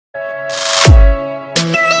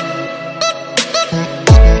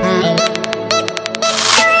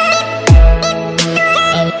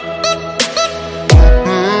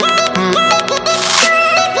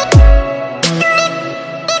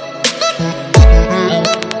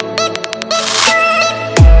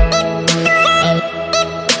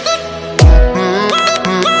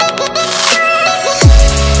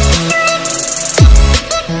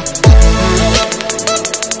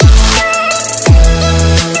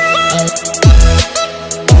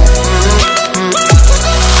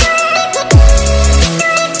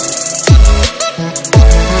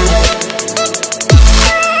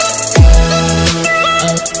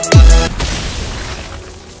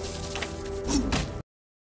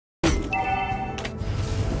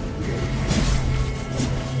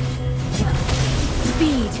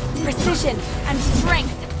precision, and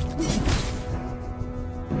strength.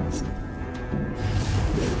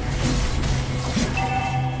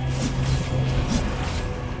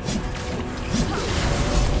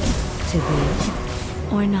 To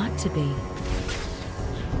be or not to be.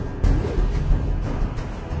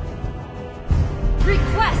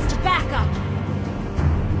 Request backup.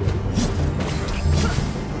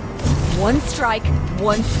 One strike,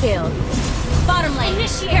 one skill. Bottom lane,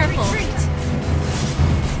 initiate careful. Retreat.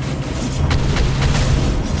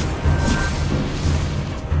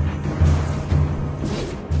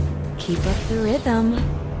 Keep up the rhythm.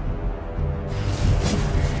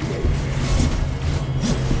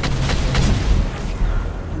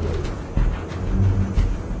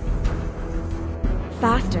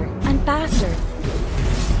 Faster and faster.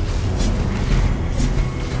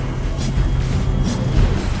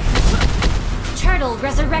 Turtle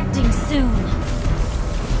resurrecting soon.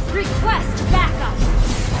 Request backup.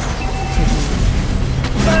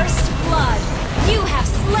 First blood. You have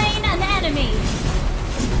slain an enemy.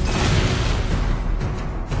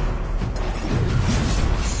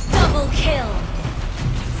 Double kill.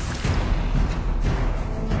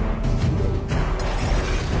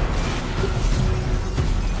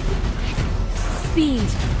 Speed,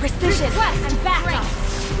 precision, request and backup.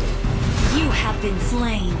 You have been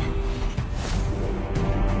slain.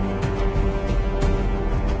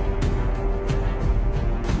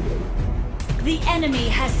 The enemy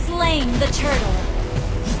has slain the turtle.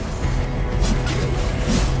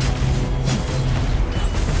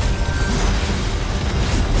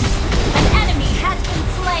 An enemy has been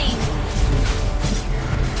slain.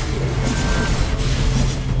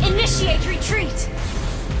 Initiate retreat.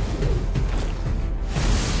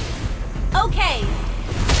 Okay.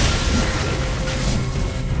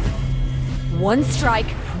 One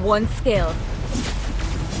strike, one skill.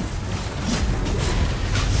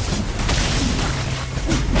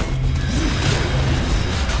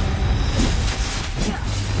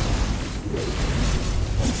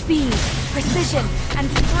 Speed, precision, and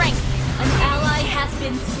strength. An ally has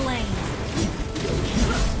been slain.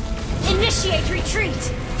 Initiate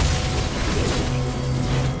retreat.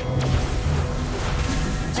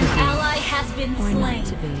 An ally has been Or slain. not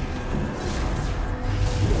to be.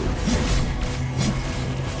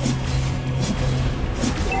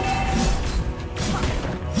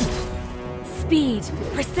 Speed,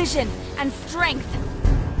 precision, and strength.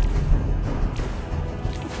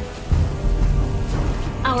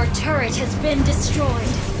 Our turret has been destroyed.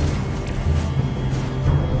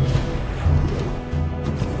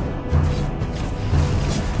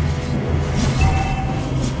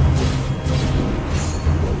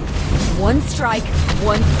 One strike,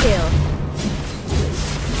 one skill.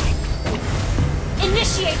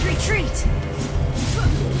 Initiate retreat.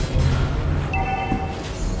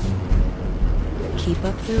 Keep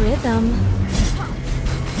up the rhythm.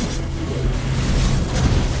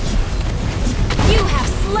 You have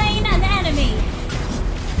slain an enemy.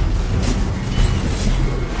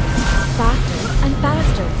 Faster and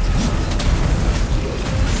faster.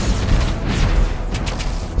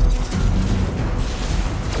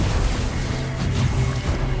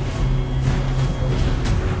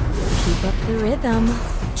 Keep up the rhythm.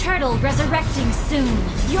 Turtle resurrecting soon.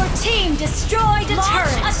 Your team destroyed a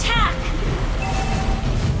turret. Attack!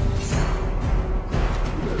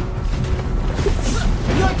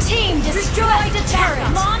 Your team destroyed a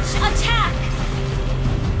turret. Launch attack.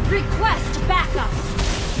 Request backup.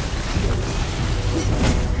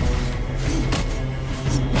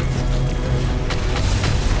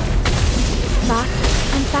 Faster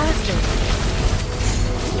and faster.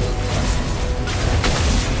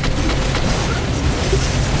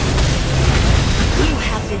 You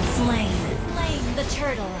have been slain. Slain the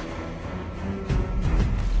turtle.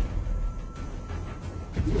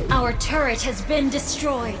 Our turret has been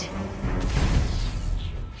destroyed.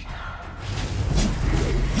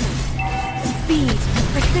 Speed,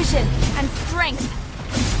 precision, and strength.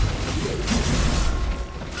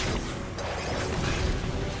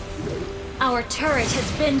 Our turret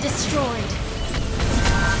has been destroyed.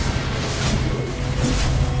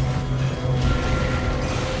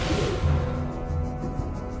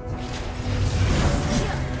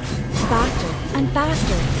 Faster and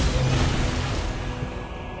faster.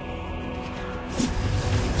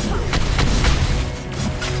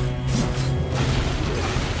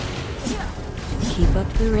 Keep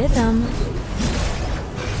up the rhythm.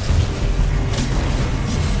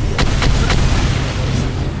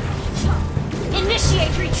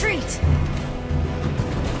 Initiate retreat.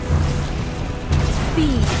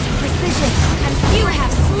 Speed, precision, and you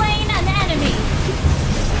have slain an enemy.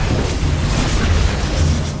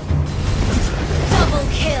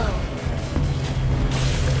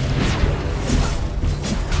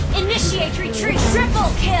 Initiate retreat!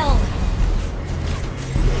 Triple kill!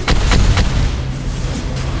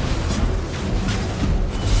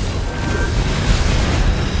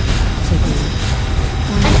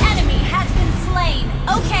 An enemy has been slain!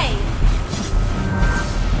 Okay!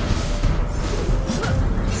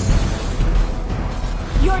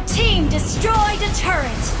 Your team destroyed a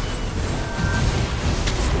turret!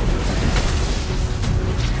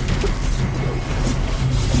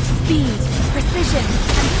 Speed, precision,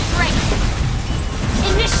 And strength!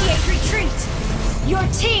 Initiate retreat! Your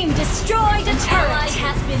team destroyed a turret! Ally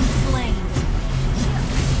has been slain!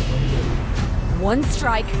 one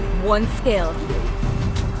strike, one skill.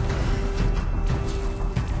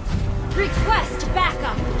 Request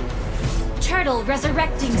backup! Turtle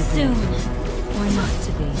resurrecting soon! Or not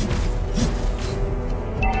to be.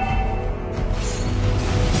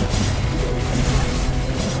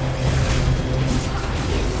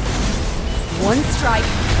 One strike,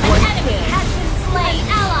 one An enemy skill. has been slain! An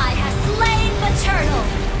ally has slain the turtle!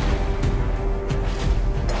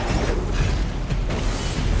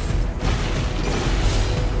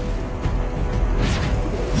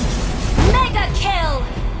 Mega kill!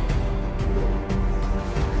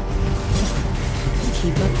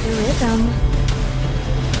 Keep up the rhythm.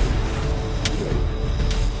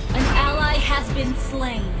 An ally has been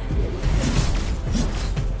slain!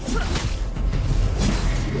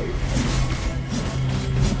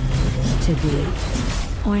 To be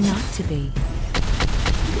or not to be.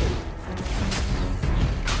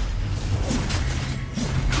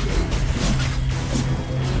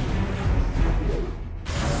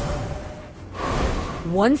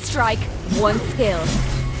 One strike, one skill.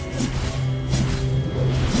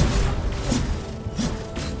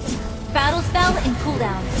 Battle spell in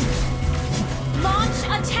cooldown.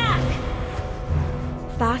 Launch attack!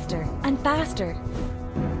 Faster and faster.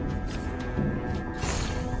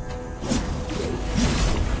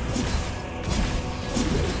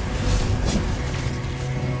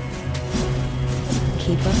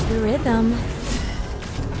 Keep up the rhythm.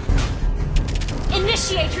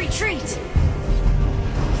 Initiate retreat!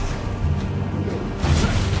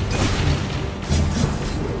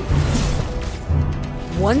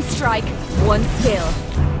 One strike, one skill.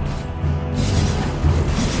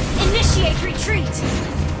 Initiate retreat!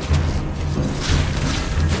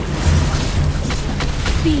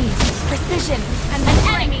 Speed, precision, and An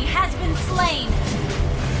strength. enemy has been slain!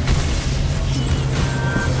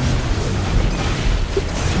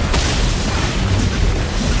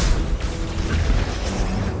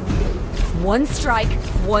 One strike,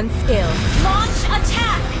 one skill. Launch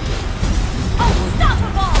attack!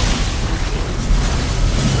 Unstoppable!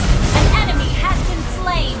 An enemy has been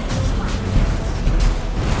slain!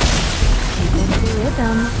 Keep up the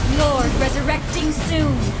rhythm. Lord resurrecting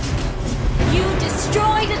soon! You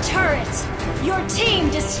destroyed a turret! Your team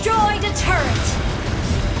destroyed a turret!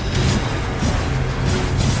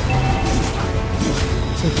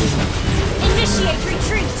 To be. Initiate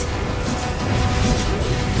retreat!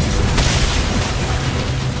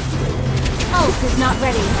 Ult is not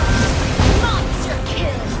ready. Monster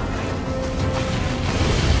kill!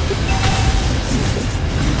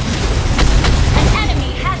 An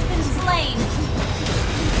enemy has been slain!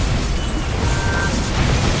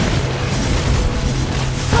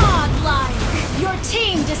 Godlike! Your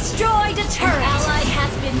team destroyed a turret! An ally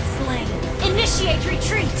has been slain. Initiate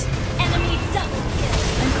retreat! Enemy double kill!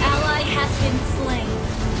 An ally has been slain.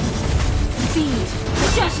 Speed,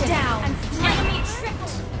 Shut precision, down! and strength. Enemy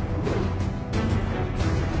triple!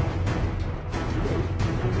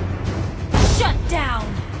 Shut down!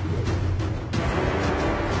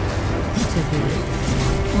 To be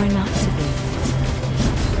or not to be.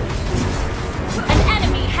 An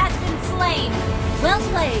enemy has been slain! Well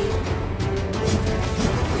played!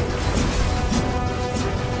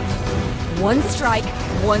 One strike,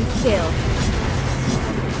 one skill.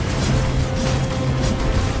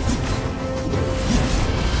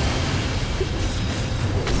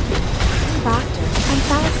 Faster and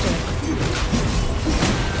faster.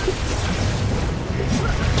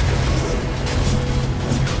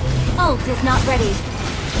 Ult is not ready.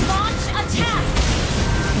 Launch attack!